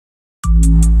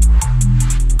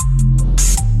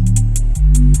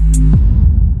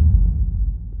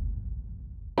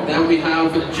we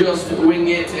have Just Wing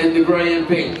It in the grey and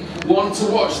pink. One to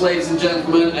watch, ladies and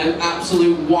gentlemen, an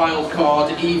absolute wild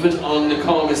card, even on the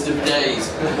calmest of days.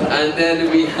 And then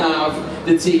we have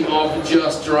the team of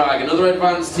Just Drag, another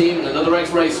advanced team, another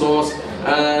ex-racehorse,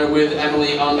 with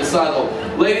Emily on the saddle.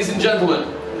 Ladies and gentlemen,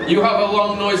 you have a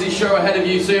long, noisy show ahead of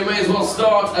you, so you may as well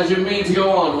start as you mean to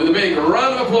go on with a big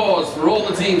round of applause for all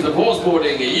the teams of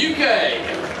Horseboarding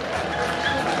UK.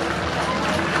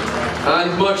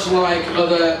 And much like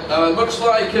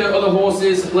other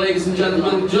horses, ladies and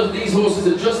gentlemen, these horses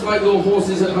are just like your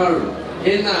horses at home.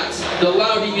 In that, the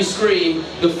louder you scream,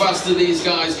 the faster these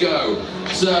guys go.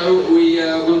 So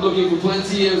we're looking for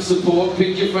plenty of support.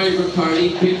 Pick your favourite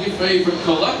pony, pick your favourite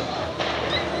colour.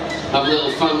 Have a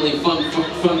little family fun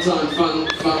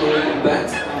family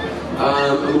bet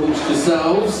amongst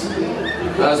yourselves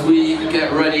as we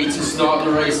get ready to start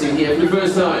the racing here for the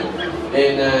first time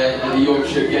in the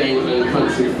Yorkshire Game and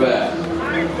Country Fair.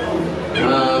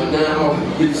 Now,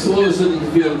 you all of a sudden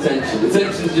feel the tension. The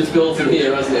tension's just built in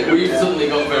here, hasn't it? We've suddenly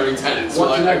got very tense.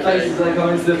 Watching their faces, they go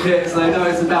into the pits, they know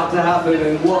it's about to happen,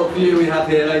 and what a view we have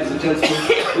here, ladies and gentlemen.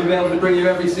 We'll be able to bring you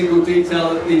every single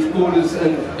detail that these boarders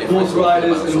and horse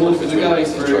riders and horses are going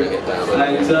through.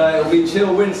 And it'll be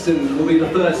Chill Winston will be the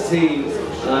first team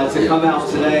to come out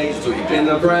today in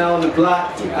the brown and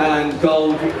black and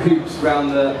gold hoops around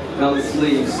the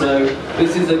sleeves. So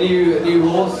this is a new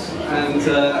horse and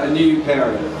a new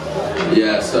pairing.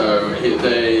 Yeah, so it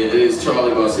is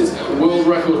Charlie Boss's world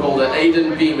record holder,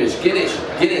 Aidan Beamish,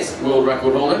 Guinness world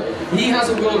record holder. He has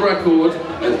a world record,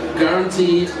 a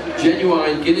guaranteed,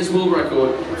 genuine Guinness world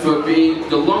record for being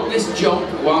the longest jump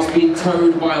whilst being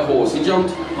towed by a horse. He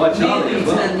jumped nearly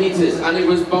 10 metres, and it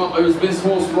was this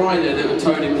horse rider that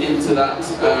towed him into that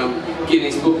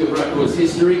Guinness Book of Records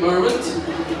history moment.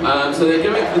 So they're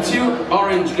going to the two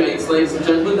orange gates, ladies and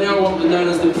gentlemen. They are what are known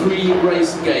as the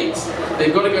pre-race gates.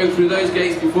 They've got to go through those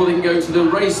gates before they can go to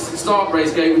the start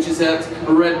race gate, which is at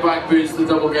red back boots, the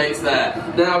double gates there.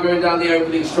 Now going down the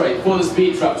opening straight for the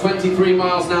speed trap, 23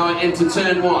 miles an hour into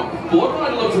turn 1. Board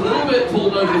rider looked a little bit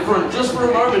pulled over the front just for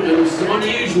a moment, which is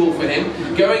unusual for him.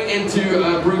 Going into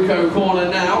Bruco corner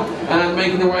now and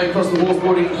making their way across the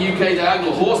Horseboarding UK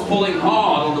diagonal. Horse pulling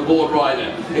hard on the board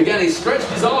rider. Again, he stretched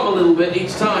his arm a little bit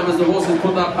each time as the horse has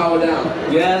put that power down.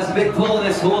 Yeah, it's a big pull on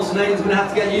this horse, and Aidan's going to have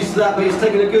to get used to that, but he's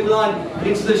taking a good line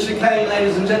into the chicane,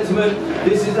 ladies and gentlemen.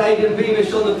 This is Aidan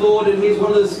Beamish on the board, and he's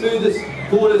one of the smoothest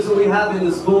boarders that we have in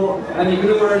the sport, and you can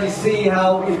already see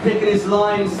how he's picking his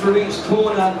lines through each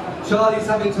corner. Charlie's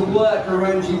having to work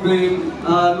Orangie Boom,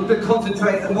 but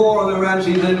concentrate more on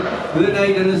Orangie than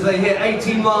Aidan as they hit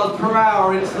 18 miles per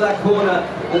hour into that corner,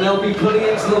 and they'll be pulling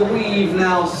into the weave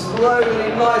now,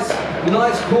 slowly.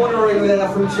 Nice cornering there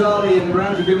from Charlie, and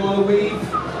Orangie Boom on the weave.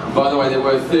 By the way, there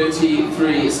were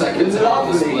 33 seconds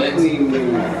after the split.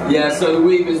 Yeah, so the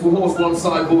weave is horse one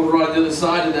side, board rider the other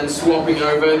side, and then swapping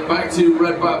over back to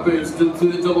red back boots to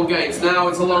the double gates. Now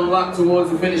it's a long lap towards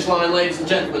the finish line, ladies and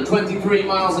gentlemen. 23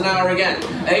 miles an hour again.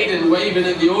 Aidan waving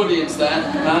at the audience there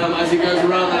as he goes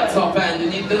around that top end.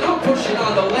 And they're not pushing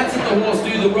on, they're letting the horse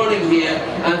do the running here.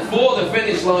 And for the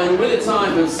finish line with a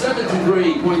time of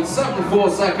 73.74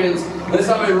 seconds, let's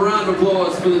have a round of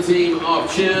applause for the team of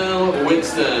Chill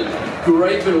Winston.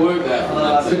 Great bit of work there.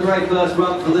 It's a great first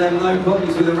run for them, no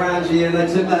problems with Orangie, and they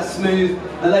took that smooth.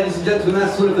 And ladies and gentlemen,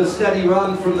 that's sort of a steady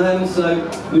run from them, so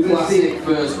we're going to see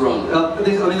first run. I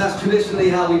mean, that's traditionally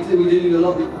how we do a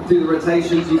lot. We do the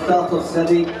rotations. You start off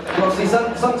steady. Obviously,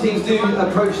 some teams do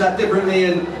approach that differently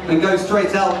and go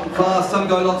straight out fast. Some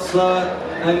go a lot slower.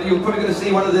 And you're probably going to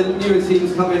see one of the newer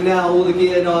teams come in now, all the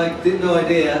gear, no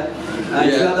idea.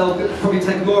 And so they'll probably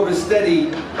take more of a steady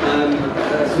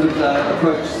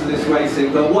approach to this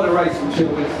racing. But what a race from Chill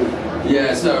Winston.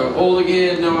 Yeah, so all the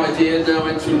gear, no idea, now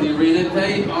entering the arena.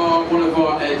 They are one of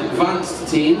our advanced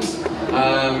teams,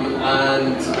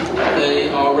 and they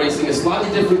are racing a slightly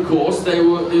different course. They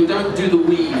don't do the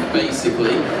weave,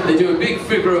 basically. They do a big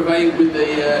figure of 8 with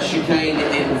the chicane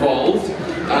involved.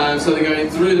 So they're going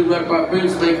through the red back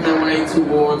boots, making their way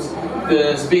towards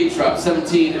the speed trap,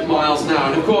 17 miles an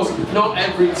hour. And of course, not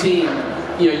every team,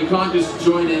 you can't just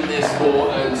join in this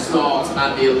sport and start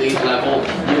at the elite level.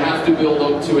 You have to build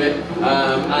up to it,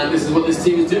 and this is what this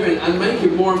team is doing, and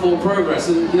making more and more progress.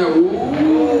 And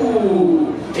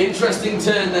ooh, interesting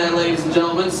turn there, ladies and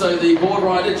gentlemen. So the board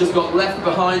rider just got left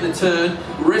behind the turn,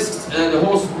 risked, the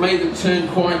horse made the turn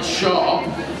quite sharp,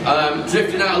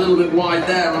 drifting out a little bit wide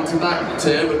there onto that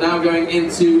turn, but now going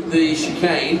into the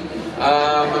chicane.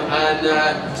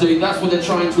 So that's what they're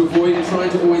trying to avoid. They're trying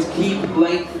to always keep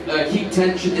keep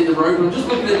tension in the rope. I'm just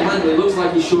looking at the handle. It looks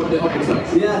like he's shortened it up a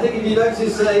touch. Yeah, I think if you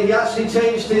notice, he actually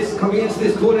changed his coming into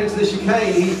this corner, into the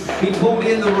chicane. He pulled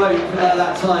in the rope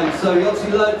that time. So he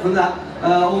obviously learned from that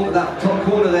top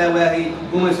corner there where he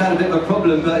almost had a bit of a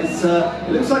problem. But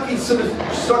it looks like he's sort of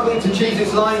struggling to choose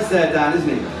his lines there, Dan, isn't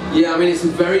he? Yeah, I mean, it's a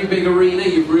very big arena.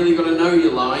 You've really got to know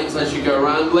your lines as you go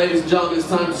around. Ladies and gentlemen, it's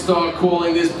time to start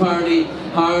calling this pony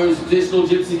home. Traditional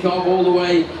gypsy cob all the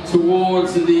way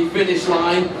towards the finish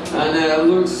line, and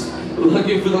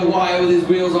looking for the wire with his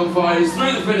wheels on fire. He's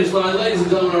through the finish line. Ladies and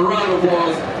gentlemen, a round of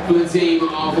applause for the team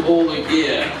of All the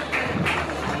Gear.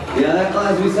 Yeah,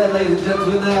 as we said, ladies and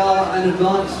gentlemen, they are an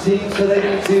advanced team, so they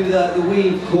don't do the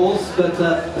weave course, but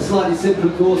a slightly simpler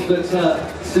course, but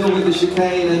still with the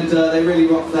chicane, and they really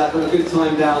rocked that. Got a good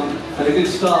time down and a good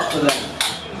start for them.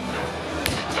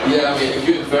 Yeah, I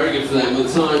mean, very good for them. The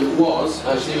time was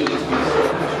actually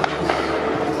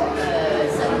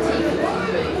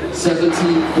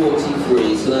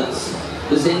 17:43, so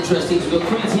that's interesting. So we've got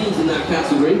 3 teams in that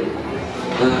category.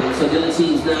 So the other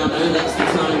teams now know that's the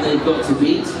time they've got to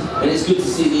beat, and it's good to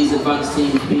see these advanced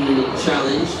teams being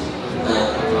challenged.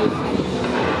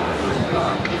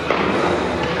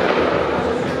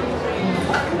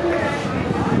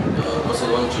 What's the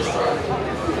one just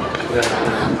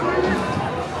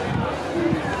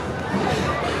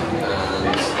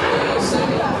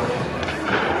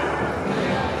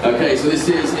Okay, so this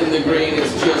is in the green,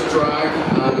 it's just drag,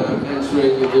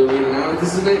 entering the arena now.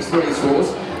 This is the next race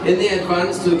horse. In the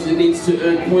advanced, it needs to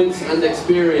earn points and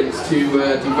experience to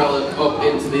develop up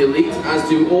into the elite, as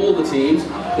do all the teams.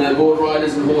 They're board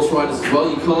riders and horse riders as well.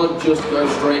 You can't just go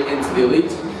straight into the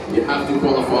elite, you have to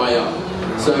qualify up.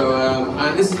 So,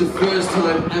 and this is the first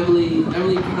time Emily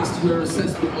passed her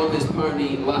assessment on this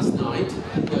pony last night,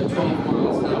 12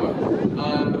 miles an hour,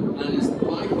 and is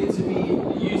likely to be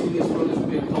using this run as a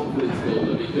big confidence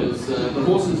builder, because the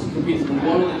horses competed in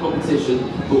one of the competition,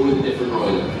 but with a different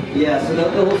rider. Yeah, so the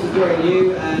horse is very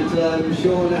new, and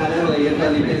Sean and Emily have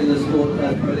only been in the sport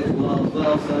for a little while as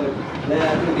well, so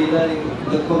they're going to be learning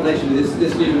the combination with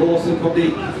this new horse and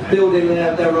probably building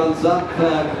their runs up.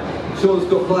 Sean's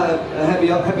got quite a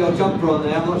heavy old jumper on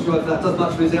there. I'm not sure if that does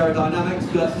much for his aerodynamics,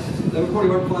 but they probably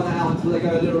won't find that out until they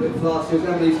go a little bit faster.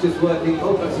 Emily's just working.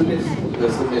 Oh, that's a miss.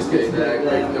 That's a miss getting there,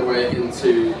 making their way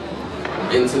into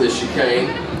the chicane.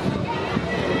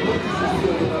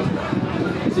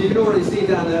 So you can already see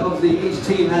down there, obviously each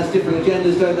team has different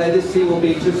agendas, don't they? This team will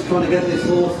be just trying to get this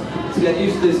horse to get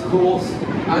used to this course.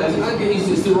 And get used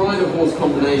to it's the rider-horse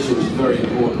combination, which is very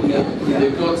important. Yeah.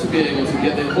 They've got to be able to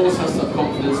get, the horse has to have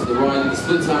confidence in the rider. The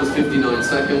split time is 59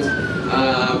 seconds.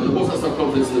 The horse has to have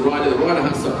confidence in the rider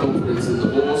has to have confidence in the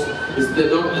horse. They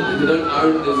don't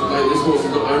own, this horse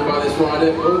is not owned by this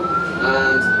rider.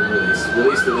 And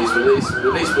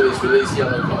release,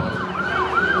 yellow card.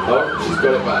 Oh, she's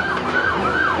got it back.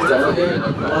 It's definitely a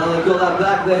yellow card. Well, they've got that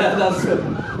back there. That's a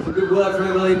good work from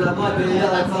Emily, but that might be a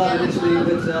yellow card initially,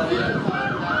 but yeah.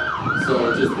 So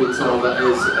I've just been told that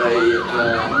is a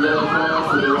yellow card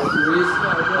for the referees.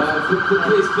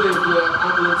 Please clear for the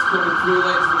ambulance coming through,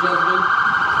 ladies and gentlemen.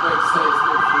 It's great to say it's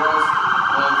good for us.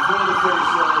 For the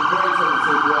finish line, very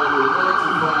tentative run with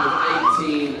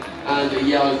 95-18 and a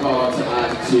yellow card to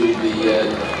add to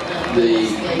the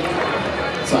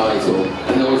title.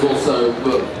 And there was also,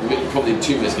 well, probably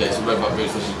 2 missed gates from Red Back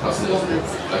Boots, which is past this.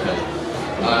 Okay.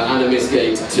 And a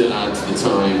misgate to add to the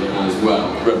time as well.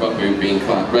 Red back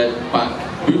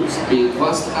boots being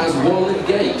classed as 1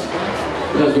 gate,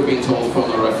 as we've been told from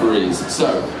the referees.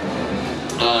 So,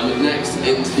 next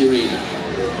into the arena.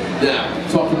 Now,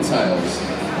 top and tails.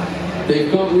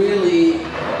 They've got really,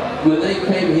 when they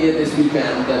came here this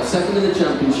weekend, they're second in the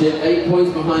championship, 8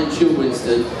 points behind Chill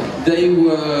Winston.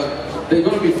 They've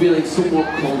got to be feeling somewhat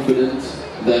confident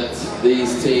that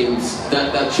these teams,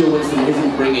 that Chill Winston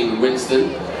isn't bringing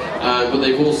Winston, but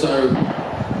they've also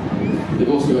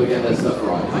got to get their stuff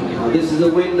right. This is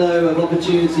a window of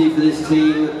opportunity for this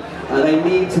team. They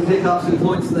need to pick up some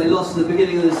points that they lost at the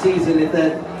beginning of the season if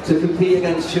they're to compete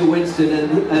against Chill Winston,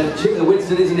 and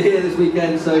Winston isn't here this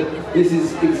weekend, so this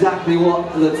is exactly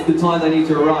what the time they need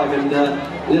to arrive, and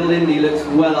little Indy looks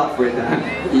well up for it now.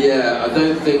 Yeah, I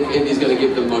don't think Indy's going to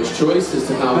give them much choice as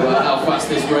to how fast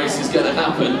this race is going to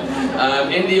happen.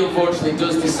 Indy unfortunately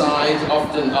does decide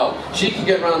often, she can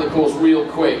get around the course real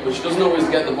quick, but she doesn't always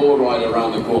get the board rider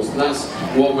around the course, and that's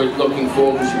what we're looking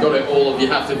for, because you've got it all, you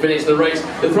have to finish the race.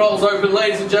 The throttle's open,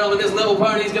 ladies and gentlemen, this little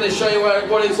pony is going to show you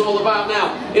what it's all about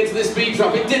now. Into the speed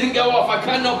trap. It didn't go off. I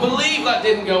cannot believe that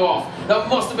didn't go off. That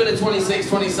must have been a 26,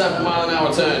 27 mile an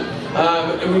hour turn.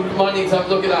 And we might need to have a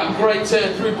look at that. Great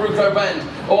turn through Brooklow Bend,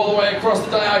 all the way across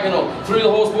the diagonal, through the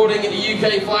Horseboarding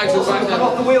UK flags. Oh, someone come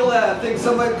off the wheel there. I think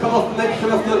someone come off, maybe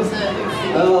come off the...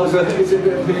 Oh, it's a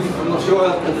bit of beef, I'm not sure.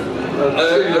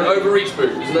 An overreach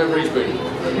boot. It's an overreach boot.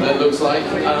 It looks like.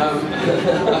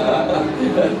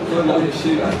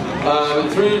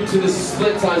 Through to the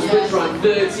split time, sprint time,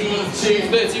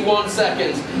 31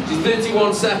 seconds. She's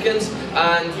 31 seconds,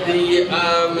 and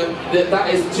that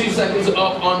is 2 seconds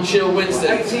up on Chill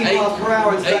Winston. 18 miles per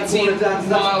hour. 18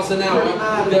 miles an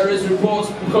hour. There is reports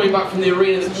coming back from the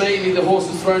arena that maybe the horse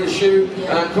has thrown a shoe,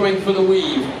 coming for the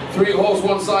weave. 3 horse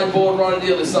one side, board right on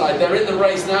the other side. They're in the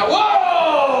race now.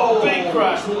 Whoa! Big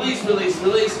crash. Release, release,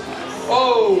 release.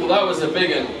 Oh, that was a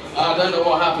big one. I don't know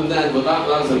what happened then, but that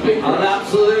was a big crash. An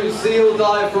absolute seal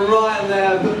dive from Ryan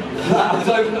there.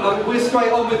 We're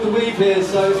straight on with the weave here,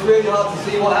 so it's really hard to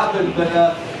see what happened. But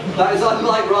that is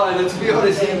unlike Ryan, and to be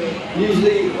honest,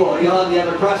 usually, well, he hardly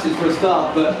ever crashes for a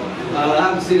start, but I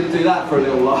haven't seen him do that for a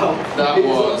little while. That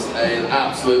was an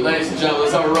absolute, ladies and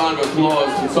gentlemen, let's have a round of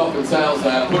applause from top and tails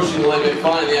there, pushing the limit,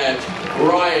 finding the edge.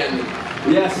 Ryan.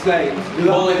 Yes, mate.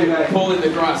 Pulling the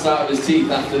grass out of his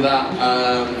teeth after that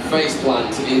face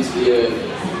plant into the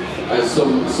earth.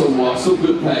 Some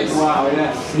good pace. Wow,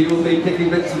 yes. He will be picking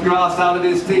bits of grass out of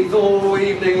his teeth all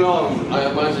evening long.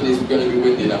 I imagine he's going to be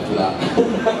winded after that.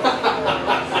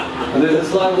 And there's a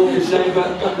slight walk of shame,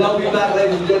 but they'll be back,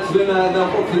 ladies and gentlemen, and they'll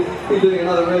probably be doing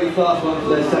another really fast one for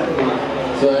their second one.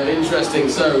 So interesting.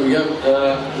 So we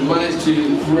managed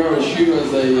to throw a shoe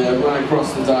as they ran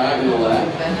across the diagonal there.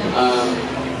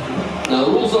 Now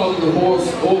the rules are that all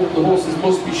the horses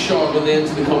must be shod when they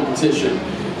enter the competition.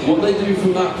 What they do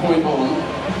from that point on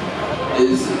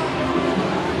is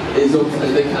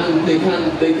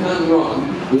they can run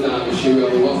without the shoe, or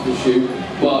they lost the shoe,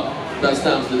 but that's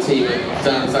down to the team,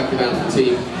 exactly down to the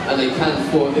team, and they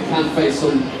can face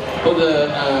some other.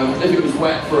 If it was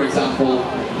wet, for example,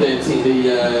 the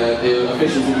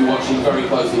officials will be watching very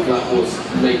closely for that horse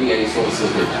making any sort of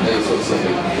slippage.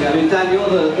 Yeah, I mean, Dan, you're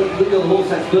the horse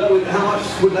expert. How much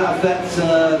would that affect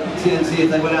TNT if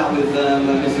they went out with a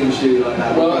missing shoe like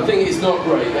that? Well, I think it's not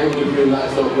great. They would agree with that.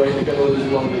 It's not great. They're going to lose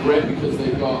a lot of the grip because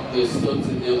they've got the studs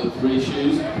in the other 3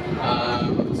 shoes.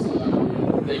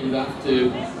 So they would have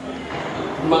to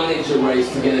manage a race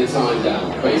to get a time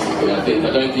down, basically. I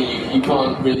don't think you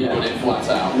can't really run it flat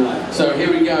out. No. So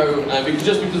here we go,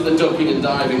 just because of the ducking and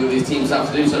diving that these teams have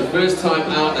to do. So first time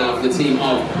out now for the team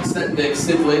of St Nick's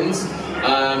Siblings.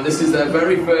 This is their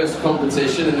very first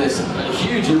competition in this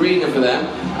huge arena for them.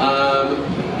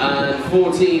 And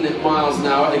 14 miles an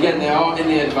hour. Again, they are in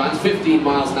the advance, 15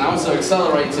 miles an hour, so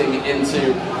accelerating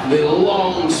into the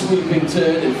long swooping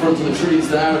turn in front of the trees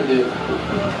there, and the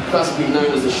classically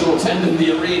known as the short end of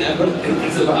the arena, but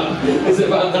it's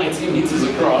about 90 metres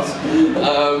across.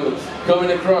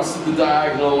 Coming across the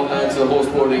diagonal to the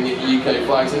Horseboarding UK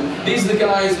flags. And these are the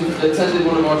guys who attended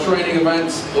one of our training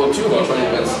events, or 2 of our training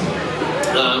events,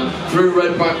 through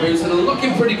red back boots, and are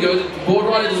looking pretty good. The board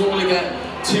rider doesn't want to get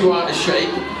too out of shape,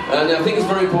 and I think it's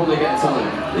very important they get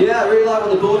time. Yeah, I really like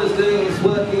what the boarder's doing. He's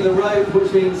working the rope,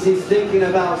 which means he's thinking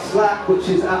about slack, which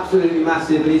is absolutely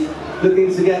massive. He's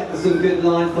looking to get some good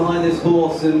lines behind this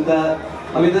horse, and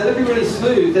I mean, they're looking really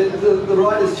smooth. The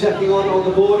rider's checking on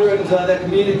the border, and they're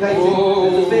communicating. Whoa.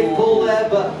 There's a big pull there,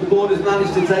 but the border's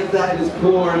managed to take that in his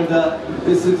core, and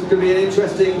this is going to be an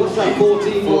interesting, what's that,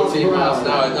 14 miles per hour?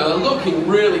 Now they're looking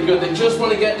really good. They just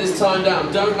want to get this time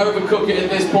down. Don't overcook it at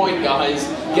this point, guys.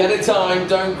 Get a time,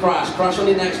 don't crash. Crash on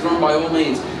your next run by all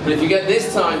means. But if you get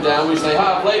this time down, which they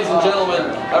have, ladies and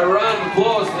gentlemen, a round of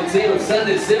applause for the team of St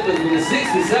Nick's Siblings with a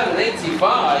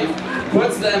 67.85.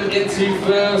 Puts them into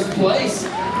first place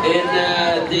in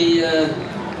that 67.85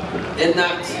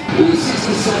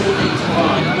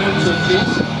 touches.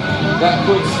 That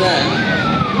puts them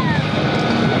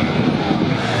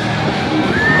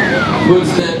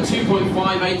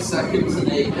 2.58 seconds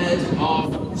ahead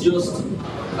of just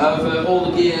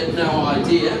all the gear, no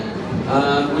idea,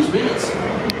 which means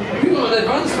we've got an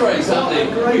advanced race, haven't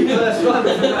we? Great first run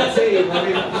from that team. I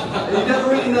mean, you never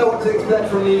really know what to expect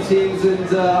from new teams,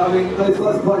 and I mean, those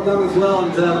guys are quite young as well,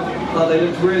 and they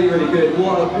looked really, really good.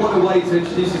 What a way to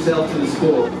introduce yourself to the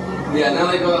sport. Yeah,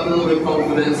 now they've got a little bit of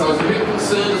confidence. I was a bit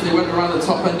concerned as they went around the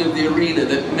top end of the arena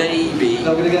that maybe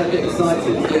they're going to get a bit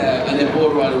excited. Yeah, and their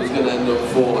board rider was going to end up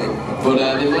falling. But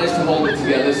they managed to hold it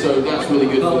together, so that's really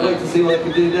good for them. I'll wait to see what they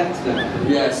can do next then.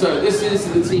 Yeah, so this is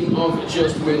the team of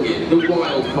Just Wing It, the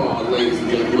wild card, ladies and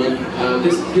gentlemen.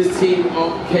 This team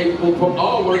are capable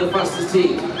of, one of the fastest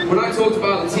teams. When I talked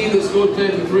about the team that scored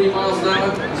 33 miles an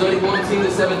hour, there's only one team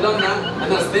that's ever done that,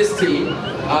 and that's this team.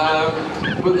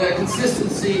 But their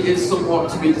consistency is is somewhat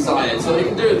to be desired. So they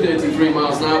can do it 33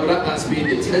 miles an hour, but at that speed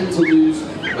they tend to lose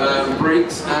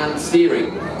brakes and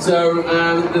steering. So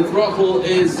the throttle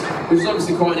is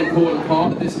obviously quite an important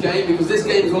part of this game, because this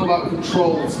game is all about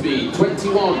controlled speed.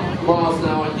 21 miles an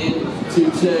hour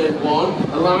into turn 1,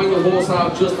 allowing the horse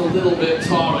out just a little bit.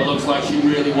 Tara looks like she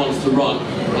really wants to run,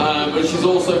 but she's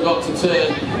also got to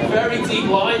turn. Very deep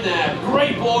line there.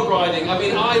 Great board riding. I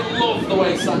mean, I love the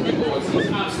way Sandy boards. He's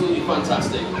absolutely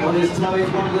fantastic. On his toe, he's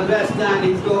one of the best, and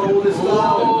he's got all the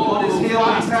style. On his heel,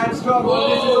 he can struggle.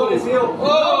 This is on his heel.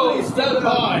 Oh, stand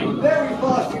by. Very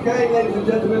fast chicane, ladies and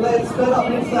gentlemen. Let's sped up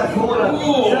into that corner.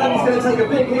 Sandy's going to take a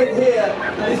big hit here,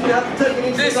 and he's going to have to take it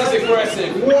into This is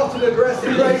aggressive. What an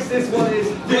aggressive race this one is.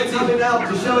 He's coming out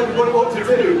to show everybody what to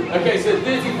do. Okay, so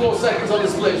 34 seconds on the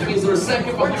split, which means they're a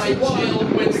second behind Jill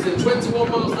Winston.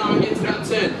 21 miles an hour into that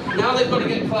turn. Now they've got to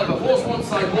get clever. Horse one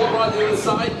side, board right the other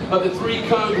side of the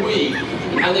 3-cone weave.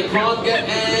 And they can't get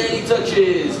any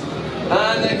touches.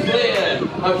 And they're clear.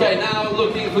 Okay, now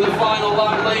looking for the final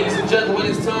lap, ladies and gentlemen.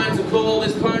 It's time to call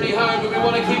this pony home, but we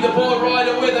want to keep the board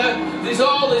rider with her. He's gone,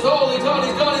 all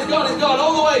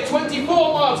the way.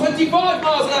 25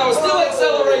 miles an hour, still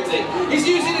accelerating. He's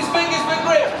using his fingers for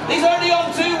grip. He's only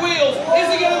on 2 wheels.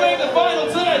 Is he going to make the final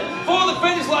turn for the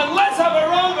finish line? Let's have a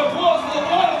round of applause for the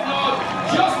wild card.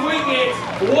 Just wing it.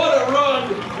 What a run.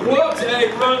 What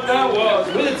a run that was,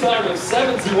 with a time of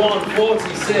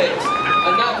 71.46.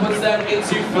 And that puts them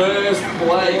into first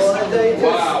place. Oh, they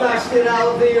just smashed it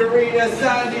out of the arena.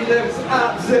 Sandy looks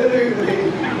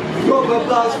absolutely proper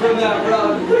buzz from that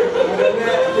run. And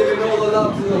they're giving all the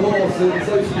love to the horse, and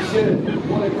so she should.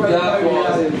 What a great pony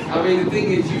that is. I mean, the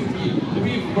thing is,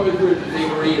 we've both heard of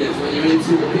big arenas when you're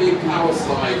into a big power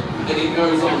slide and it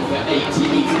goes on for 80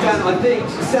 meters. Dan, I think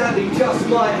Sandy just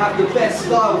might have the best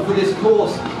style for this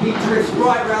course. He drifts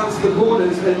right round to the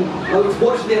corners, and I was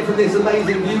watching it from this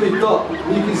amazing view we've got.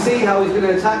 You can see how he's going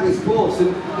to attack this course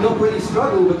and not really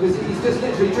struggle, because he's just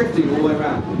literally drifting all the way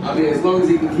around. I mean, as long as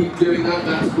he can keep doing that,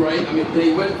 that's great. I mean,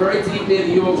 they went very deep near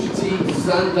the Yorkshire tee to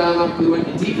stand down after they went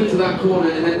deep into that corner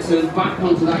and then turned back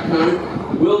onto that cone.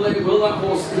 Will that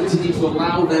horse continue to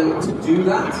allow them to do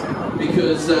that?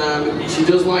 Because she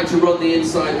does like to run the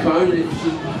inside cone, and if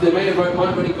they may have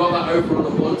only got that over on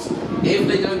her once. If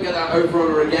they don't get that over on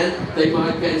her again, they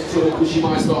might get into trouble, because she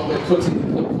might start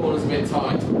cutting the corners a bit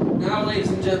tight. Now,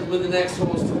 ladies and gentlemen, the next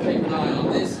horse to keep an eye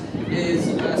on this is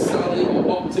Sally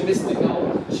Optimistical.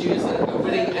 She is a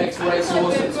winning ex-race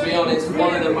horse, and to be honest,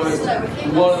 one of the most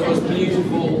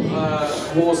beautiful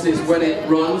horses when it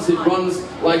runs. It runs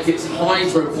like it's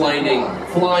hydroplaning,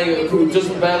 flying. It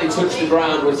doesn't barely touch the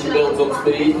ground when she builds up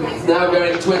speed. It's now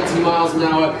going 20 miles an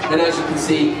hour, and as you can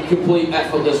see, complete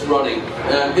effortless running.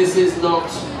 This is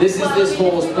this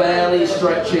horse barely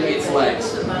stretching its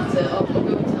legs.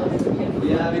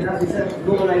 Yeah, I mean, as we said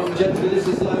before, ladies and gentlemen, this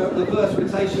is the first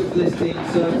rotation for this team,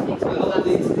 so a lot of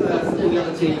these all the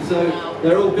other teams, so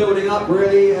they're all building up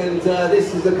really, and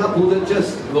this is a couple that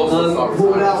just pulled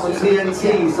out on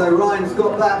TNT. So Ryan's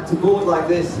got back to board like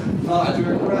this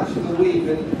after a crash in the weave,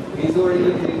 and he's already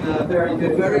looking very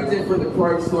good. Very different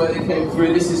approach to the way they came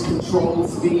through. This is controlled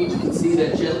speed. You can see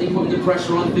they're gently putting the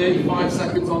pressure on. 35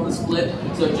 seconds on the split,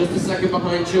 so just a second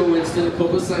behind Jill Winston, a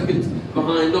couple of seconds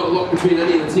behind, not a lot between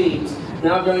any of the teams.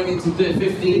 Now going into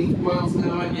 15 miles an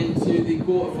hour into the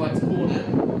quarter flex corner,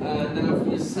 now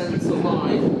from your centre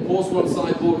line, horse one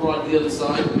side, board right the other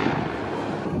side.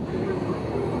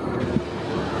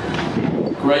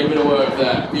 Great bit of work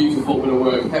there, beautiful bit of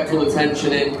work, kept all the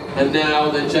tension in, and now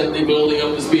they're gently building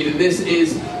up the speed. And this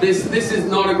is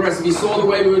not aggressive. You saw the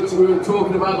way we were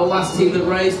talking about the last team that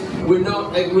raced. We're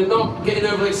not getting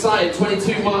overly excited.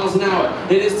 22 miles an hour.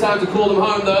 It is time to call them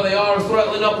home, though. They are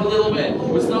throttling up a little bit.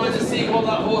 We're starting to see what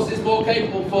that horse is more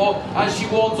capable for as she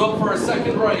warms up for a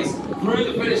second race. Through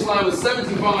the finish line with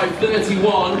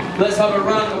 75.31. Let's have a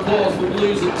round of applause for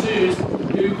Blues and Twos,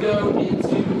 who go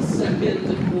into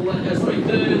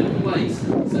third place.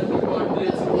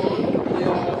 75.31. They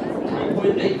are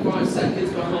 3.85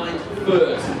 seconds behind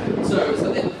first. So it's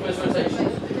at the end of the first rotation.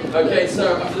 Okay,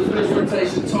 so after the first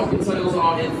rotation, Top and Tails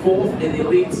are in fourth in the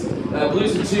elite.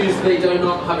 Blues and Twos, they do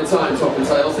not have a time, Top and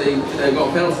Tails. They've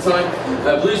got penalty time.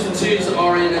 Blues and Twos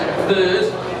are in third,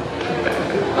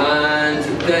 and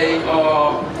they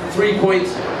are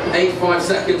 3.85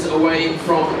 seconds away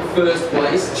from first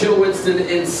place. Jill Winston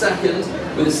in second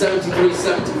with a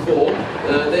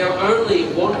 73.74. They are only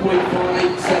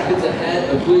 1.5 seconds ahead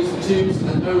of Blues and Twos,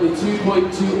 and only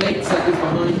 2.28 seconds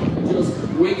behind Just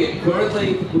Wing It,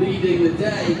 currently leading the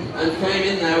day and came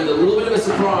in there with a little bit of a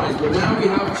surprise, but now we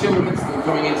have children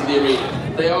coming into the arena.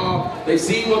 They've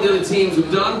seen what the other teams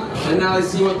have done, and now they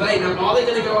see what now are they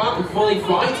going to go out and fully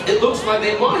fight? It looks like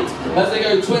they might, as they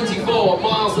go 24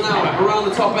 miles an hour around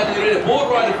the top end of the arena.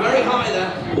 Board rider very high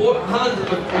there, board hand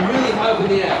really high up in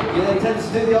the air. Yeah, he tends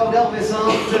to do the old Elvis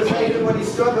arm to take it when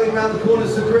he's struggling around the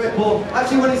corners to grip, or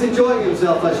actually when he's enjoying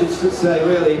himself, I should say,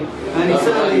 really. And he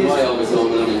certainly is. My Elvis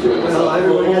arm when I'm enjoying myself. Well,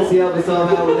 everyone gets the Elvis arm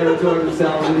out when they're enjoying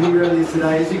themselves, and he really is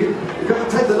today. As you can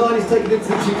take the line he's taken into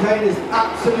the chicane is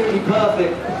absolutely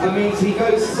perfect. That means he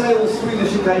sails through the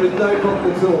chicane with no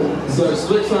problem at all. So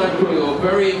split time coming on,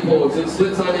 very important.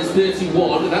 Split time is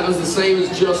 31. That was the same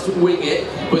as just wing it.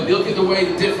 But look at the way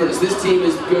the difference. This team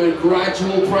is going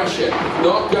gradual pressure,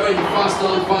 not going fast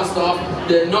on, fast off.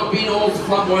 They're not being all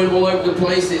flamboyant all over the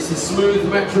place. It's a smooth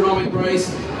metronomic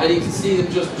race, and you can see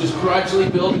them just gradually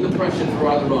building the pressure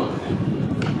throughout the run.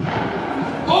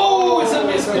 Oh, it's a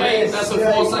misplay. That's a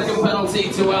 4-second penalty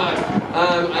to add.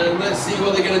 And let's see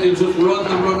what they're going to do. Just run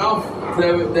the run off.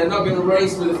 They're not going to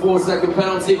race with a 4-second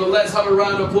penalty, but let's have a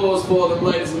round of applause for them,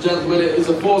 ladies and gentlemen. It is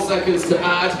a 4 seconds to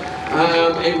add.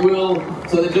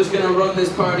 So they're just going to run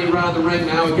this party around the ring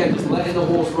now. Again, just letting the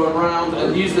horse run around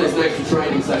and use this as an extra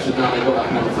training session now. They've got that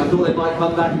penalty. I thought they might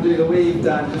come back and do the weave,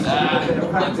 Dan, just a bit of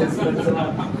practice.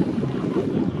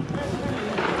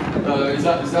 Is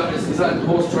that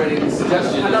horse training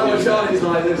suggestion? I know what Charlie's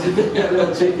like, there's a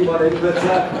little cheeky one in, but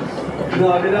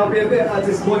no, I mean, I'll be a bit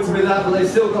disappointed with that, but they've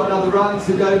still got another run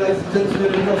to go, ladies and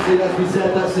gentlemen, and obviously, as we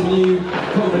said, that's a new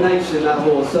combination, that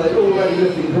horse, so it's already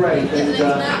looking great, and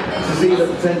to see the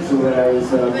potential there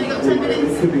is,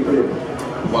 it could be good.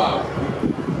 Wow.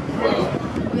 Wow.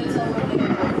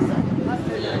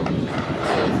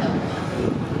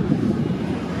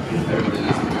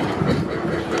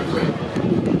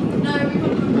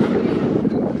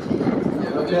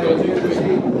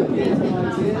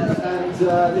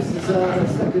 This is the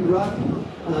second run.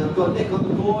 I've got Nick on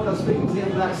the board. I was speaking to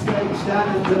him backstage, Dan,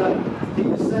 and he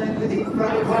was saying that he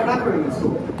found it quite hammering this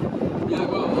score. Yeah,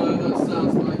 well, that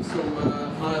sounds like some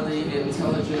highly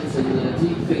intelligent and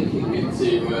deep thinking into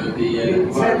the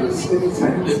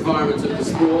environment of the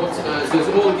sport. So it's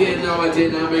all getting no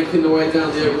idea now, making their way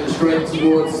down the open straight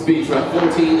towards the speed trap,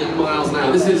 14 miles an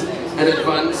hour. This is an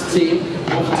advanced team.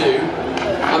 What we'll do,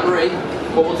 Anne-Marie,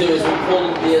 what we'll do is we'll pull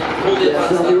the advanced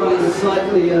so they're running a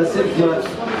slightly simpler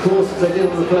course as they did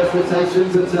on the first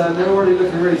rotation, but they're already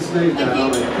looking really smooth now,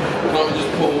 aren't they? Can't we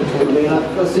just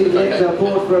pull? I've seen Nick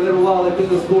board for a little while. They've been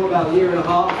in the sport about a year and a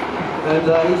half, and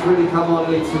he's really come on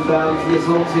leaps and bounds. This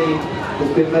whole team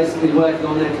has been basically working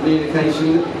on their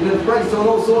communication. They've raced on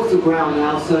all sorts of ground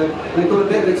now, so they've got a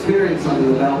bit of experience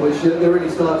under the belt, which they're really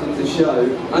starting to show.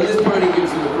 And this pony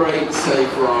gives them a great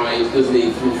safe ride, doesn't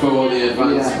he, for the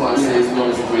advanced classes,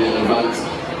 obviously in advance.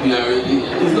 You know,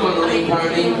 it's not an elite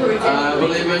pony, but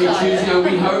they may choose, you know,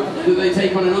 we hope that they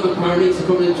take on another pony to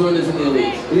come and join us in the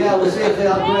elite. Yeah, we'll see if they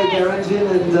upgrade their engine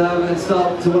and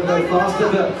start to want to go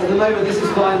faster, but at the moment this is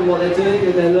fine what they're doing,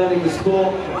 and they're learning the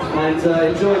sport and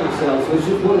enjoying themselves, which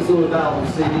is what it's all about.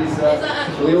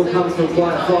 Obviously, we all come from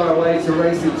quite far away to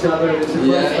race each other, and it's a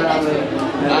close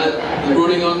family.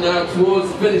 Running on now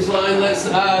towards the finish line, let's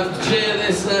cheer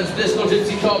this traditional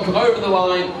gypsy cock over the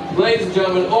line. Ladies and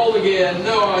gentlemen, all the gear,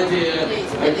 no idea.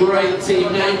 A great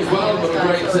team name as well, but a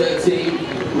great team.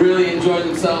 Really enjoyed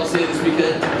themselves here this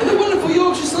weekend in the wonderful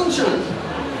Yorkshire sunshine.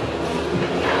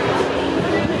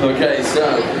 Okay,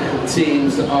 so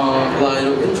teams are lined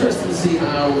up. Interesting to see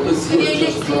how this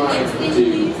Just Drive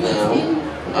do now.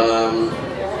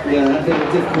 Yeah, I think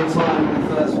a difficult time in the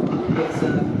first one, but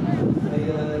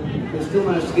they still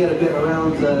managed to get a bit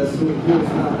around sort of course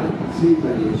without too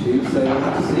many issues, so we'll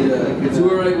have to see. They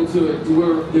were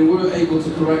able to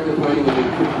correct the pony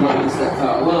when they stepped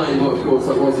out of line, but of course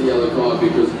that was a yellow card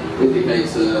because it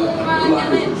indicates a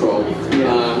lack of control,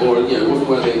 or it wasn't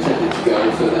where they intended to go,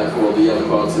 so therefore the yellow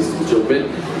card system jump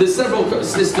in. There's several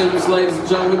systems, ladies and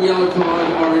gentlemen: yellow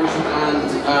card, orange,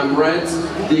 and red.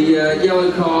 The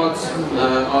yellow cards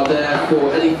are there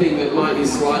for anything that might be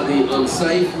slightly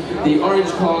unsafe. The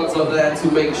orange cards are there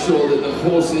to make sure that the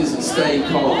horses stay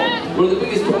calm. One of the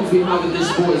biggest problems we have in this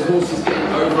sport is horses getting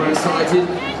overexcited.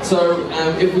 So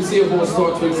if we see a horse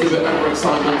start to exhibit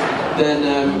overexcitement, then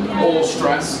or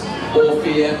stress, or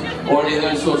fear, or any of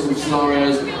those sorts of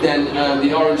scenarios, then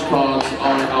the orange cards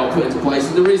are put into place.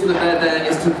 And the reason that they're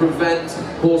there is to prevent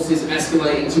horses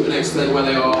escalating to an extent where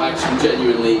they are actually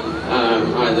genuinely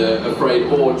either afraid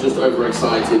or just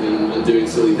overexcited and doing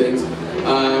silly things.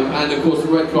 And of course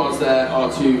the red cards there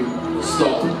are to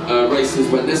stop races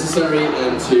when necessary,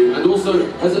 and also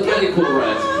as a medical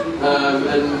red.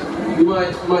 And we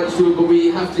might struggle, but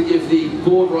we have to give the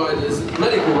board riders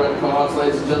medical red cards,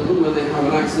 ladies and gentlemen, when they have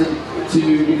an accident,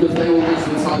 because they will most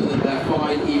of the time that they're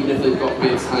fine, even if they've got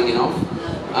bits hanging off.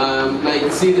 Now you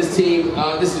can see this team,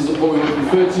 this is what we would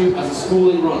refer to as a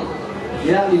schooling run.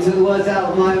 Yeah, you took the words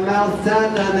out of my mouth,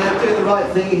 Dan, and they're doing the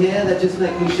right thing here. They're just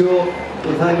making sure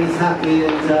the pony's happy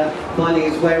and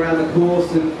finding its way around the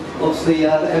course, and obviously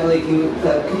Emily can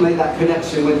make that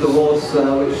connection with the horse,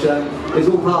 which is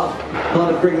all part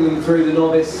of bringing them through the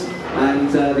novice and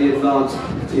the advanced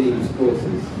teams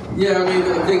courses. Yeah, I mean,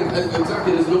 I think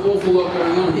exactly, there's an awful lot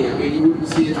going on here. I mean, you wouldn't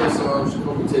see a dressage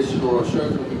competition or a show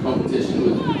jumping competition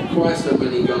with quite so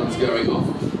many guns going off.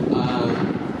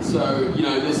 So, you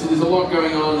know, there's a lot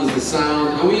going on, there's the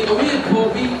sound, and we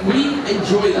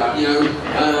enjoy that, you know.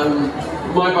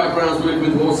 My background's working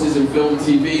with horses in film,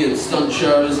 TV, and stunt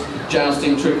shows,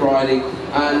 jousting, trick riding,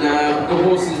 and the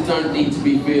horses don't need to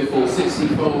be fearful.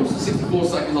 64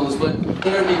 seconds on the split,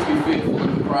 they don't need to be fearful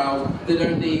of the crowd, they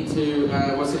don't need to,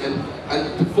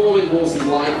 and performing horses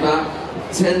like that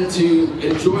tend to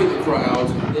enjoy the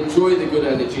crowd, enjoy the good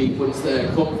energy once they're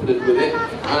confident with it,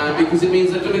 because it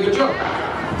means they've done a good job.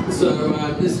 So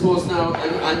this horse now,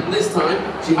 and this time,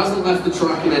 she hasn't left the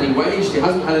track in any way, she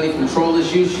hasn't had any control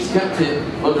issues, she's kept it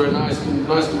under a nice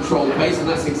controlled pace, and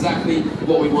that's exactly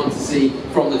what we want to see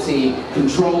from the team.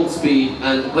 Controlled speed,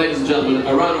 and ladies and gentlemen,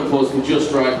 a round of applause for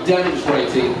Just Drag,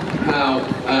 demonstrating how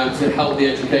to help the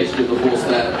education of the horse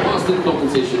there, whilst in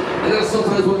competition, and that's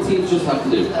sometimes what teams just have to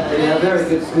do. Yeah, very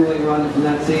good schooling run from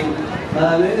that team.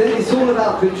 It's all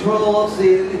about control.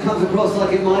 Obviously it comes across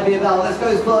like it might be about let's go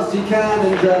as fast as you can,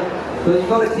 and but you've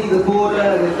got to keep the border,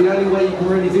 and the only way you can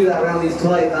really do that around these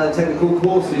tight technical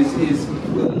courses is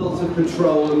with lots of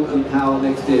control and power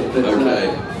mixed in. But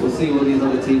we'll see what these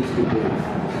other teams can do.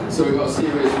 So we've got a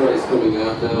serious race coming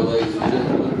out now, ladies and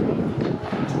gentlemen.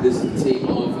 This is the team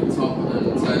of Top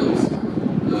and Tails.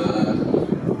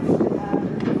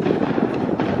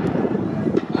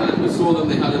 And we saw them,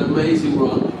 they had an amazing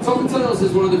run. Top and Tails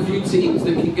is one of the few teams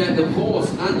that can get the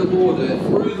horse and the border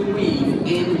through the weave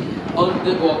in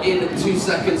 2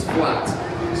 seconds flat.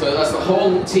 So that's the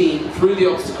whole team through the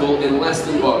obstacle in less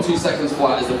than, 2 seconds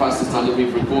flat is the fastest time that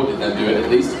we've recorded them doing, at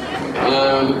least.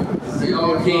 We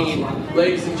are keen.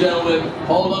 Ladies and gentlemen,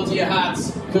 hold on to your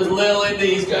hats, because Lil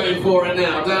Indy's going for it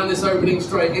now. Down this opening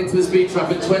straight into the speed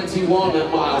trap at 21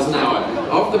 miles an hour.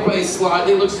 Off the pace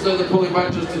slightly, looks as though they're pulling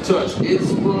back just a touch.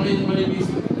 Is Brian maybe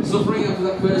suffering after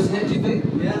that first hit, do you think?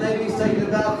 Yeah, maybe he's taking a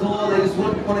bad call. They just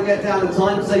want to get down in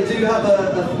time, because they do have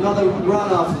another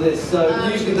run after this, so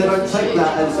usually they don't take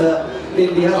that as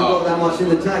Indy hasn't got that much in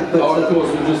the tank. But of course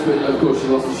she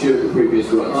lost the shoe at the previous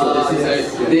run.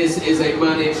 So this is a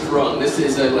managed run. This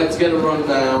is a let's get a run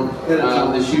down.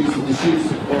 The shoes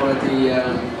already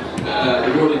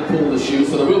they've already pulled the shoe,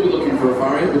 so they will be looking for a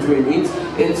variant between meets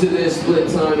into this split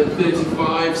time at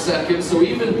 35 seconds. So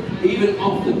even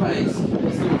off the pace,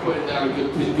 they're still putting down a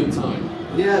good time.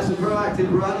 Yeah, it's a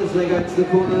proactive run as they go to the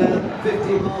corner there,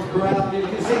 15 miles per hour. You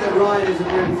can see that Ryan isn't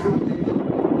really through.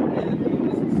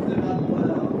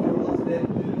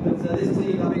 But this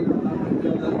team, I mean,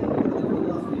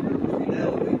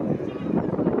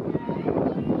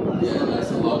 yeah,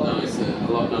 that's a lot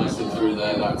nicer through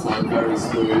there that time, very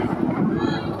smooth.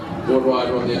 One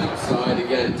rider on the outside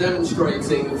again,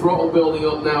 demonstrating the throttle building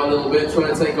up now a little bit,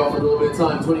 trying to take off a little bit of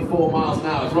time, 24 miles an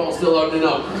hour, throttle still opening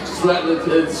up,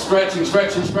 stretching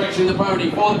the pony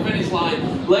for the finish line.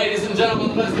 Ladies and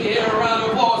gentlemen, let's be here a round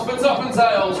of applause for Top and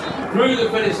Tails through the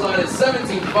finish line at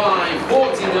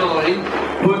 75.49.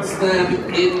 Puts them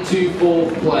into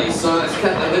 4th place. So that's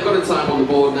kept them. They've got a time on the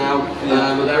board now,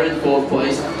 but they're in 4th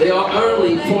place. They are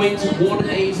only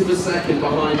 0.18 of a second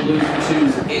behind Losing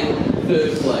Twos in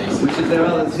 3rd place. Which is their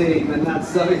other team, and that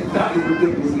is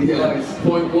ridiculously close.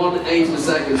 0.18 of a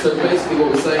second. So basically what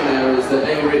we're saying there is that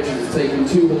A. Richards has taken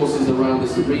 2 horses around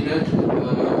this arena,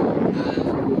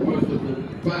 and both of them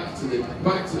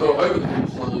over the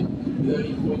finish line with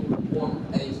only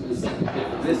 0.18 of a second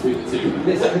difference between the two.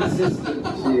 This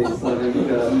consistency is, I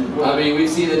mean, we've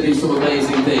seen them do some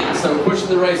amazing things. So we're pushing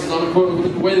the races on the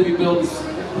way that we build this.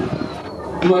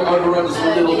 We might overrun this a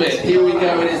little bit. Here we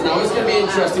go, it is now. It's going to be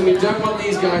interesting. We don't want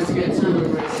these guys to get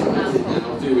too excited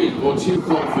now, do we? Or too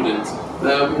confident. We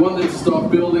want them to start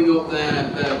building up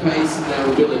their pace and their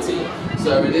ability.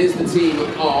 So it is the team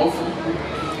of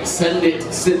Send It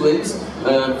Siblings,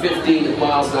 15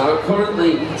 miles an hour,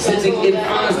 currently sitting in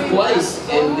 1st place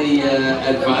in the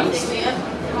advanced.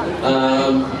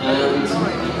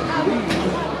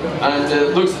 And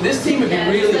And looks, this team would be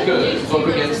really good up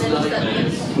against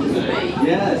Nightmares.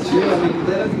 Yeah, sure. I mean,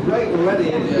 they're looking great already.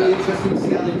 It'll be interesting to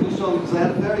see how they push on because they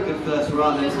had a very good first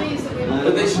run.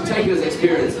 But they should take it as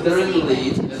experience. They're in the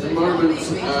lead at the moment.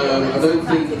 I don't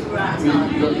think the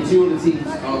two other teams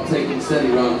are taking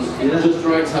steady runs. Just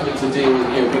Drags having to deal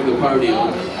with bring the pony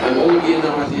on. And all of you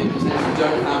now have the potential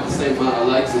don't have the same amount of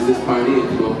legs as this pony,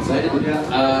 if you want to say.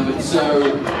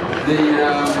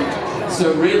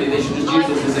 So really, they should just use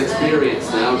this as experience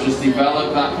now. Just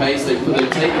develop that pace. They've got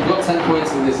 10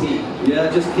 points in this heat. Yeah,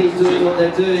 just keep doing what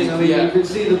they're doing. I mean, you can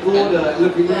see the border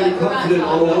looking really confident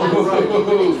on the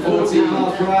road. 14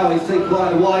 miles per hour. He's taking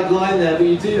quite a wide line there, but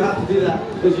you do have to do that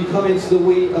as you come into the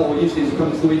week. Oh, well, usually as you come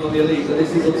into the week on the elite, but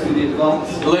this is obviously the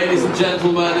advanced. Ladies and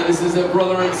gentlemen, this is a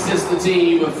brother and sister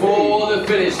team for the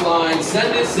finish line.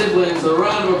 Send it, siblings. A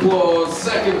round of applause.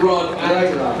 Second run.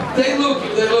 And they're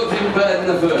looking better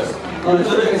than the first. Oh,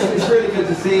 it's really good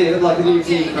to see it, like a new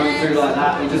team coming through like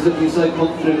that, and just looking so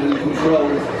confident and controlled,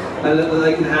 and that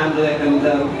they can handle it. And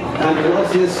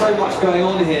obviously, there's so much going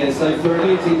on here, so for a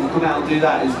new team to come out and do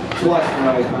that is twice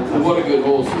heroic. And what a good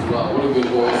horse as well. What a good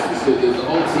horse. The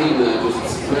whole team there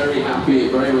just very happy and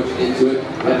very much into it.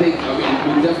 I mean,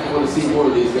 we definitely want to see more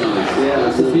of these guys. Yeah,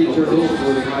 that's the future of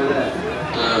horseboarding right there.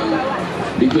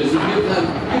 Because you give them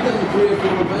 3 or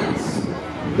 4 events.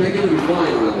 They're going to be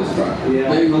flying around this track. Yeah,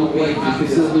 they will be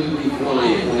absolutely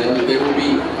flying, and they will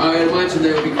be. I imagine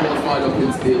they will be qualified up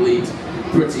into the elite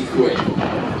pretty quick.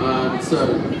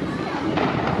 So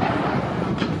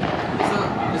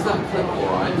is that clip all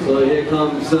right? So here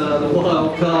comes the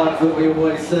wild card. What we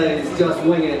always say is just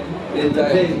wing it in the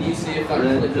pin. You see if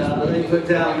that they put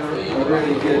down a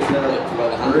really good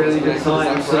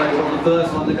time. So on the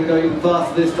first one, they're going to go even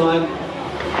faster this time,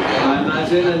 I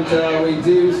imagine, and we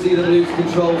do see them lose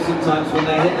control sometimes when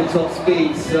they hit the top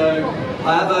speed. So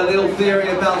I have a little theory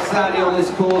about Sandy on this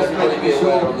course, making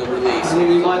sure I think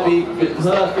he might be the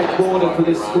perfect border for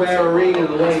this square arena,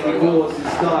 the way he boards his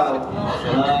style.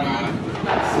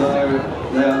 So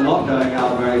they are not going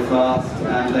out very fast,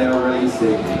 and they are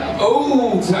releasing.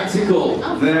 Oh, tactical!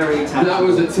 Very tactical. That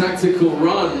was a tactical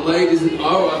run, ladies.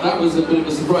 That was a bit of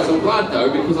a surprise. I'm glad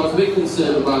though, because I was a bit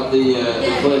concerned about the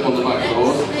flip on the back of the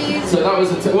horse. So that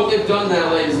was what they've done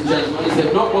now, ladies and gentlemen, is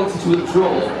they've not wanted to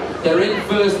withdraw. They're in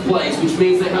first place, which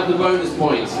means they have the bonus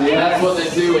points. Yes. That's what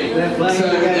they're doing.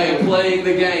 They're playing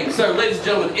the game. So, ladies and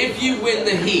gentlemen, if you win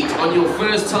the heat on your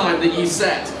first time that you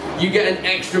set, you get an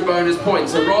extra bonus point.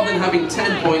 So rather than having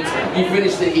 10 points, you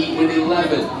finish the heat with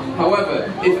 11.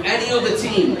 However, if any other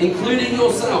team, including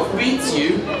yourself, beats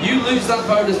you, you lose that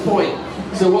bonus point.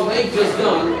 So what they've just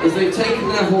done is they've taken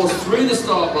their horse through the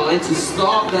start line to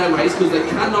start their race because they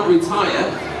cannot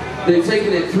retire. They've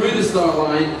taken it through the start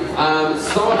line,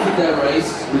 started their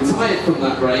race, retired from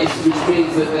that race, which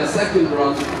means that their second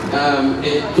run,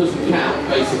 it doesn't count,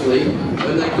 basically.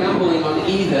 And they're gambling on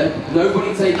either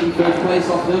nobody taking first place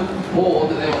off them, or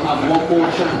that they'll have one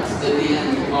more chance at the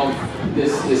end of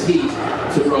this heat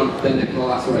to run their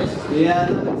last race. Yeah,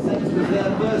 that makes sense, because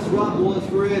their first run was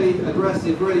really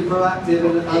aggressive, really proactive,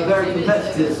 and very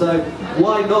competitive. So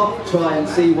why not try and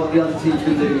see what the other teams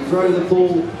can do? Throw the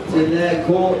ball in their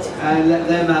court and let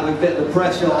them have a bit of the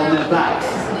pressure on their backs.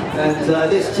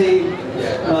 And this team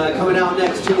coming out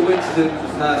next, Chill Winston,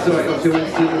 sorry, not Chill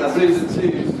Winston, Susan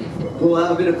 2, will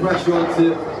have a bit of pressure on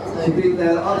to beat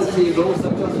their other team, but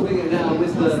also just wing it now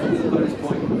with the bonus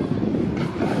point.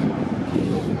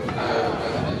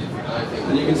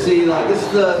 And you can see, like, this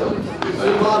is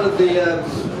the part of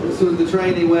the sort of the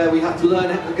training where we have to learn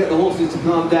how to get the horses to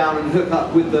calm down and hook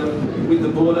up with the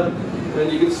border. And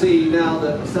you can see now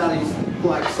that Sally's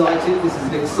quite excited. This is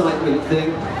an excitement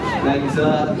thing, and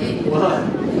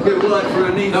good work for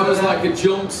Anita. That was like a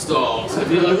jump start.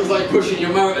 It was like pushing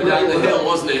your motor down the hill,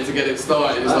 wasn't it, to get it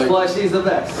started? That's why she's the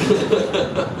best.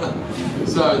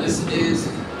 So this is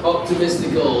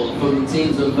optimistical from the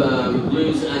teams of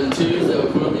Blues and Twos. They were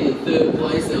currently in third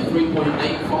place. They were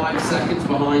 3.85 seconds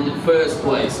behind first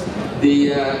place.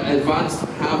 The advanced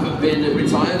have been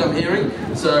retired, I'm hearing,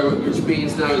 so which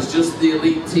means now it's just the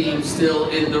elite team still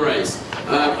in the race.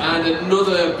 And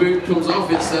another boot comes off.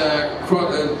 It's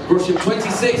brushing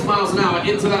 26 miles an hour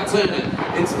into that turn.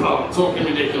 I'm talking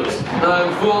ridiculous.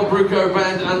 For Bruco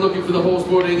Bend and looking for the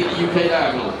Horseboarding UK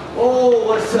Diagonal.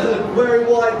 Oh, it's a very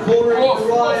wide corner into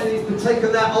Ryan. He's been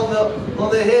taking that on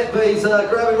the hip, but he's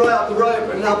grabbing right up the rope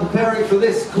and now preparing for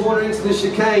this corner into the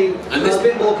chicane. And a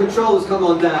bit more control has come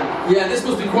on Dan. Yeah, this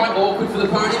must be quite awkward for the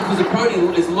pony because the pony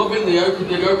is loving the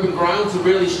open ground to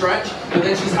really stretch, but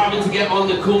then she's having to get on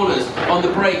the corners, on the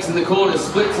brakes in the corners.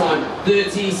 Split time,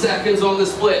 30 seconds on the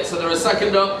split, so they're a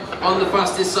second up on the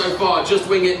fastest so far. Just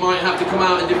Wing It might have to come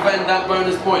out and defend that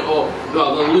bonus point, or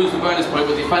well, they'll lose the bonus point,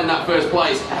 but defend that first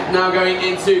place. Now going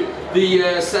into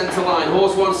the centre line,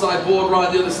 horse one side, board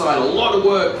right the other side. A lot of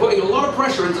work, putting a lot of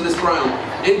pressure into this ground,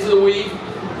 into the weave.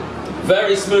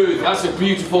 Very smooth, that's a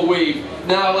beautiful weave.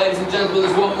 Now, ladies and gentlemen,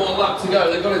 there's one more lap to go.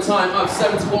 They've got a time of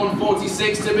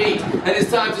 71.46 to beat, and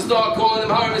it's time to start calling them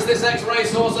home. It's this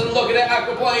ex-racehorse, and look at it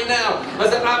aquaplane now,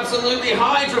 as it absolutely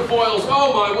hydrofoils.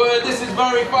 Oh my word, this is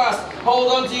very fast.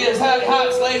 Hold on to your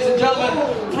hats, ladies and gentlemen,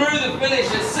 through the finish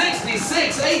at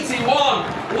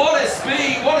 66.81. What a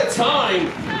speed, what a time.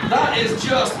 That is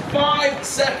just 5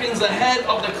 seconds ahead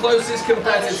of the closest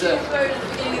competitor.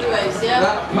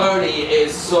 That pony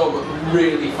is some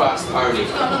really fast pony.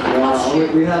 Wow,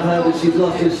 we have heard that she's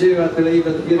lost her shoe, I believe,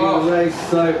 at the beginning of the race,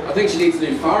 so... I think she needs a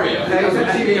new farrier.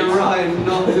 Amy and Ryan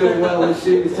not doing well with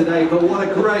shoes today, but what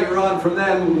a great run from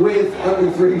them with only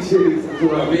 3 shoes as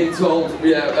well. I'm being told,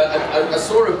 yeah, I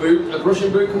saw a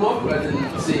brushing boot come off, but I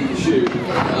didn't see the shoe.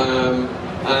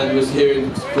 And was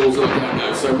hearing calls on that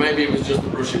note, so maybe it was just the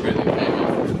brushing boot that came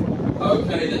off.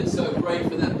 Okay then, so great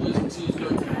for them. Blues and Twos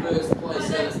going to first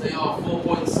place as they are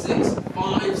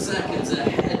 4.65 seconds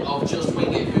ahead of Just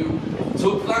Wing It, who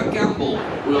took that gamble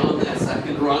on their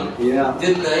second run,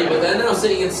 didn't they? But they're now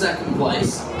sitting in second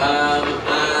place,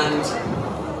 and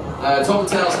Top and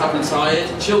Tails have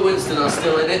retired. Chill Winston are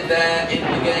still in it. They're in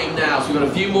the game now, so we've got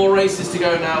a few more races to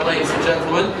go now, ladies and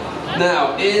gentlemen.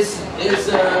 Now, is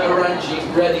Orangi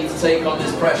ready to take on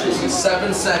this pressure? She's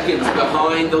 7 seconds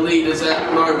behind the leaders at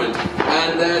the moment.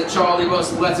 And there's Charlie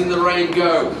Bus letting the rein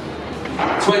go.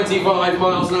 25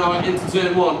 miles an hour into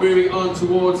turn 1, moving on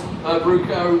towards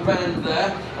Bruco Bend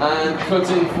there, and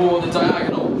cutting for the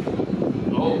diagonal.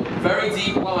 Oh, very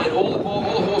deep line. All the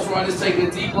horse riders taking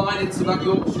a deep line into that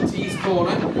Yorkshire Tees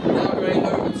corner. Now going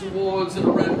over towards the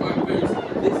Redback Boots.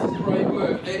 This is great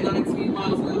work. 19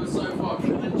 miles an hour so far.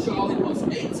 And Charlie Bus,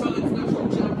 8 times national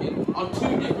champion on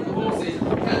 2 different horses.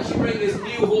 Can she bring this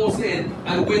new horse in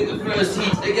and win the first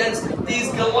heat against these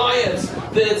Goliaths?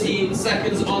 13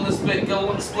 seconds on the split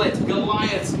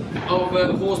Goliaths of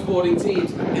horseboarding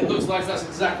teams. It looks like that's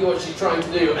exactly what she's trying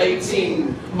to do.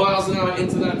 18 miles an hour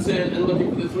into that turn and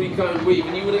looking for the 3-cone weave.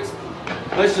 And you would let's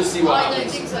just see what happens. I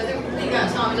don't think so. I don't think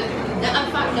that's time. In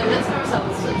fact, no, let's throw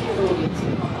ourselves such a good audience.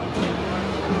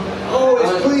 Oh,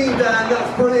 it's clean, Dan.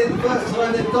 That's brilliant. First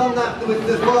time they've done that with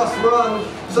the fast run.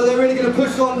 So they're really going to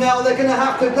push on now. They're going to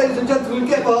have to, ladies and gentlemen,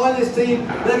 get behind this team.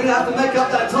 They're going to have to make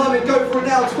up that time and go for it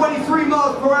now. 23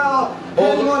 miles per hour.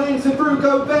 Heading on into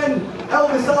Bruco Bend.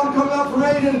 Elvis arm coming up from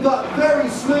Aiden, but very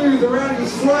smooth around.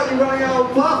 He's slightly running out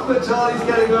of puff, but Charlie's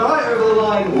getting right over the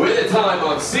line. With a time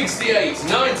of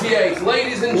 68.98.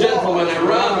 Ladies and gentlemen, a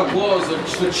round of applause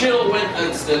for Chill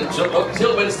Winston,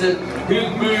 who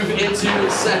move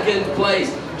into second place.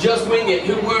 Just Wing It,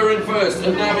 who were in first,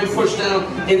 have now been pushed down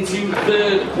into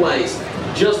 3rd place.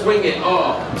 Just Wing It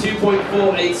are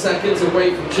 2.48 seconds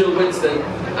away from Chill Winston,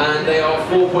 and they are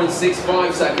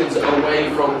 4.65 seconds away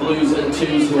from Blues and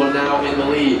Twos, who are now in the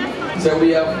lead. So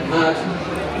we have had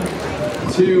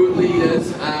 2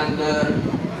 leaders, and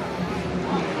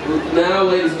now,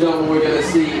 ladies and gentlemen, we're going to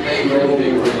see a really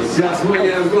big race. Just Wing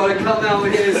It have got to come out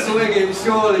here swinging,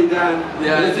 surely, Dan.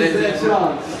 Yeah, this is their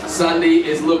chance. Sandy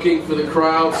is looking for the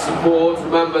crowd support.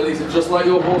 Remember, these are just like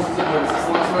your horses at home. Is this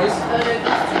the last race?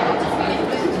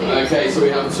 Okay, so we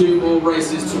have 2 more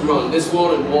races to run. This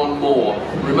one and 1 more.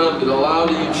 Remember, the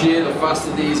louder you cheer, the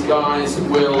faster these guys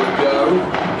will go.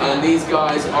 And these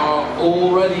guys are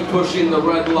already pushing the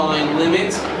red line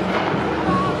limit.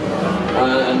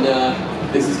 And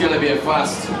this is going to be a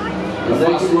fast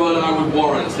run, I would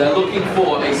warrant. They're looking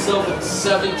for a sub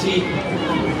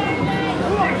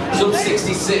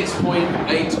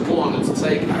 66.81 to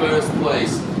take first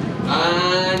place.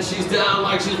 And she's down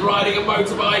like she's riding a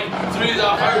motorbike through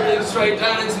that opening straight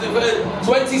down into the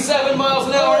 27 miles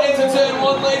an hour into turn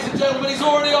 1, ladies and gentlemen. He's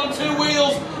already on 2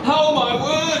 wheels. Oh my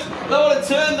word! What a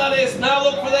turn that is. Now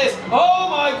look for this. Oh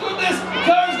my goodness!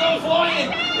 Cone's gone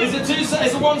flying.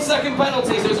 It's a 1 second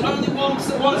penalty, so it's only one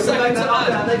second to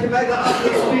add. They can make that up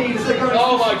with speed as they go.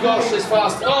 Oh my gosh, it's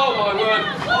fast. Oh my word.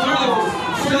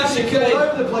 Through the chicane. All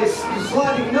over the place,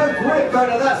 sliding, no grip going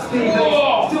at that speed.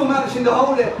 Still managing to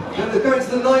hold it. And they're going to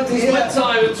the 90 here. Split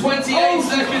time of 28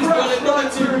 seconds, got it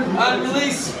right to and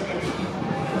release.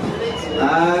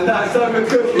 And that's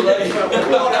overcooking it.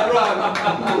 What a run!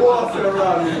 What a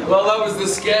run! Well, that was the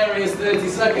scariest 30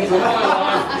 seconds of my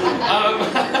life.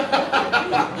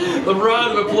 A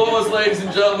round of applause, ladies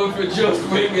and gentlemen, for Just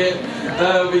Wing It,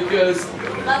 because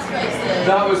That's great, Steve.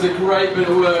 that was a great bit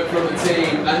of work from the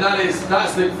team, and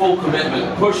that's the full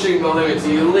commitment, pushing the limits.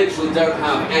 You literally don't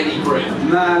have any grip.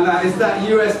 Man, it's that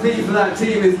USP for that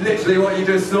team is literally what you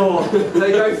just saw.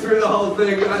 They go through the whole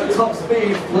thing at top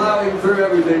speed, plowing through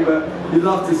everything, but you'd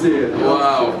love to see it.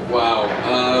 Wow, wow.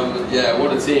 Yeah,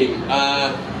 what a team.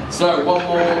 So, one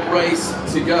more race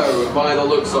to go by the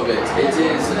looks of it. It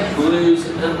is Blues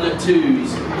and the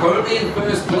Twos, currently in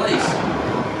first place.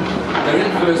 They're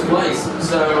in first place,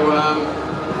 so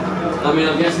I mean,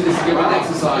 I'm guessing this is going to be an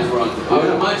exercise run. I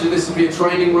would imagine this would be a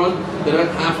training run. They don't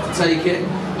have to take it,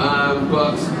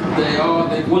 but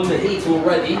they've won the heat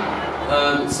already,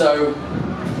 so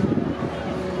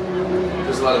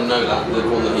just let them know that they've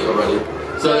won the heat already.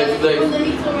 So they've won the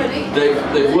heat already?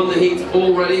 They've won the heat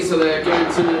already, so they're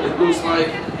going to, it looks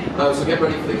like, so get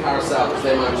ready for the carousel, because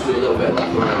they might just do a little bit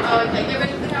left around. Oh, okay, get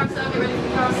ready for the carousel, get ready for the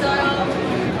carousel.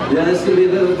 Yeah, there's going to be a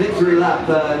little victory lap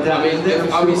down. I mean,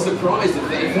 I'd be surprised if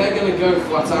they're going to go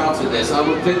flat out at this. I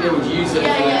would think they would use it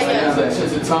as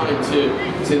a time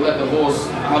to let the horse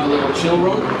have a little chill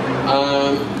run.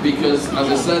 Because, as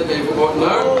I said,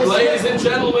 ladies and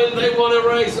gentlemen, they won a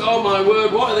race. Oh my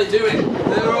word, what are they doing?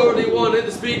 They're already won at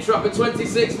the speed trap at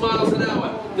 26 miles an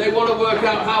hour. They want to work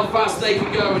out how fast they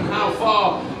can go and how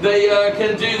far they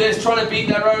can do this, trying to beat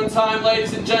their own time,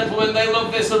 ladies and gentlemen. They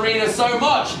love this arena so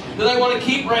much that they want to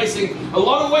keep racing. A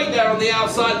lot of weight there on the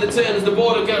outside of the turn as the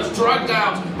border goes dragged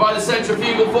out by the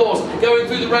centrifugal force, going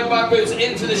through the red back boots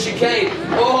into the chicane.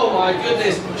 Oh my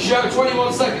goodness, show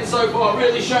 21 seconds so far,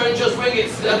 really showing Just Wing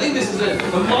It. I think this is a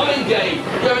mind game,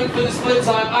 going for the split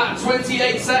time at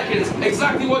 28 seconds.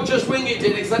 Exactly what Just Wing It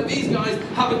did, except these guys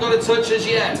haven't got a touch as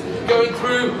yet. Going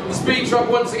through the speed trap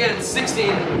once again,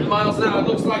 16 miles an hour, it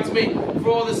looks like to me,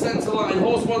 for the centre line.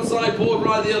 Horse one side, board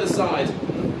ride the other side.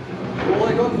 Oh,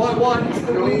 they got quite wide into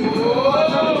the lead.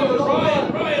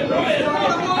 Ryan!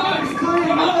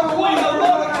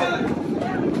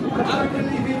 I don't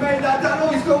believe he made that down. Oh,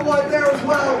 he's got wide there as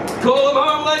well. Call them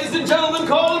home, ladies and gentlemen,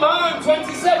 call them home.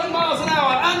 27 miles an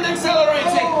hour and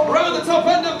accelerating around the top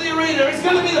end of the arena. It's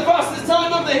going to be the fastest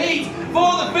time of the heat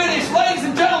for the finish. Ladies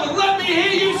and gentlemen, let me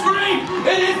hear you scream.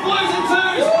 It is Blues and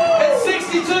Twos at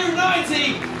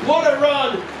 62.90. What a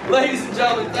run. Ladies and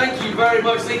gentlemen, thank you very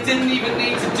much. They didn't even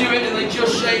need to do it, and they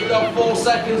just shaved off 4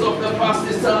 seconds off the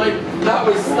fastest time. That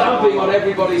was stamping on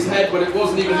everybody's head, but it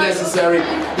wasn't even necessary.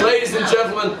 Ladies and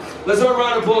gentlemen, let's have a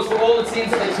round of applause for all the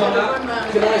teams that come out.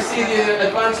 Can I see the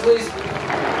advance, please?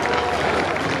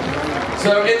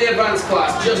 So in the advanced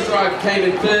class, Just Drive came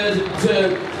in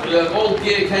third, All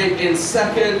Gear came in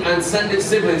second, and Send It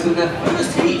Siblings in their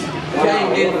first heat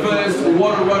came in first.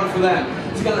 What a run for them.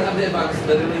 It's going to have the advance,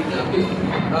 the elite now.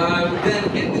 Then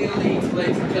in the elite,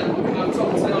 ladies and gentlemen, we have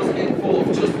Top Tails in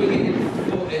fourth, Just Wing It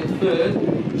in third,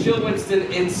 Jill Winston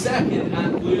in second,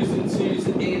 and Blues and Twos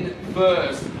in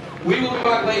first. We will be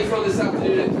back later on this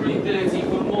afternoon at 3:30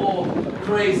 for more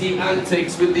crazy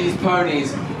antics with these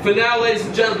ponies. For now, ladies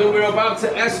and gentlemen, we're about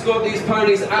to escort these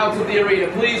ponies out of the arena.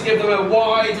 Please give them a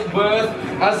wide berth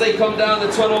as they come down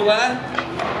the tunnel there.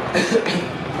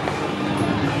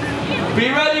 Be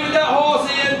ready with that horse,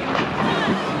 Ian.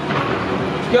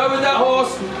 Go with that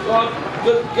horse. Go on.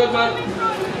 Good man.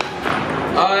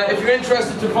 If you're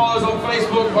interested to follow us on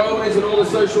Facebook, by all means, and all the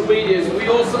social medias. We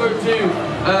also do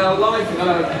live,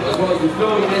 as well as we're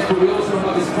filming this, but we also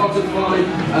have a Spotify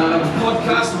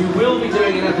podcast. We will be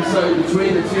doing an episode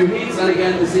between the two heats, and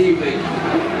again this evening.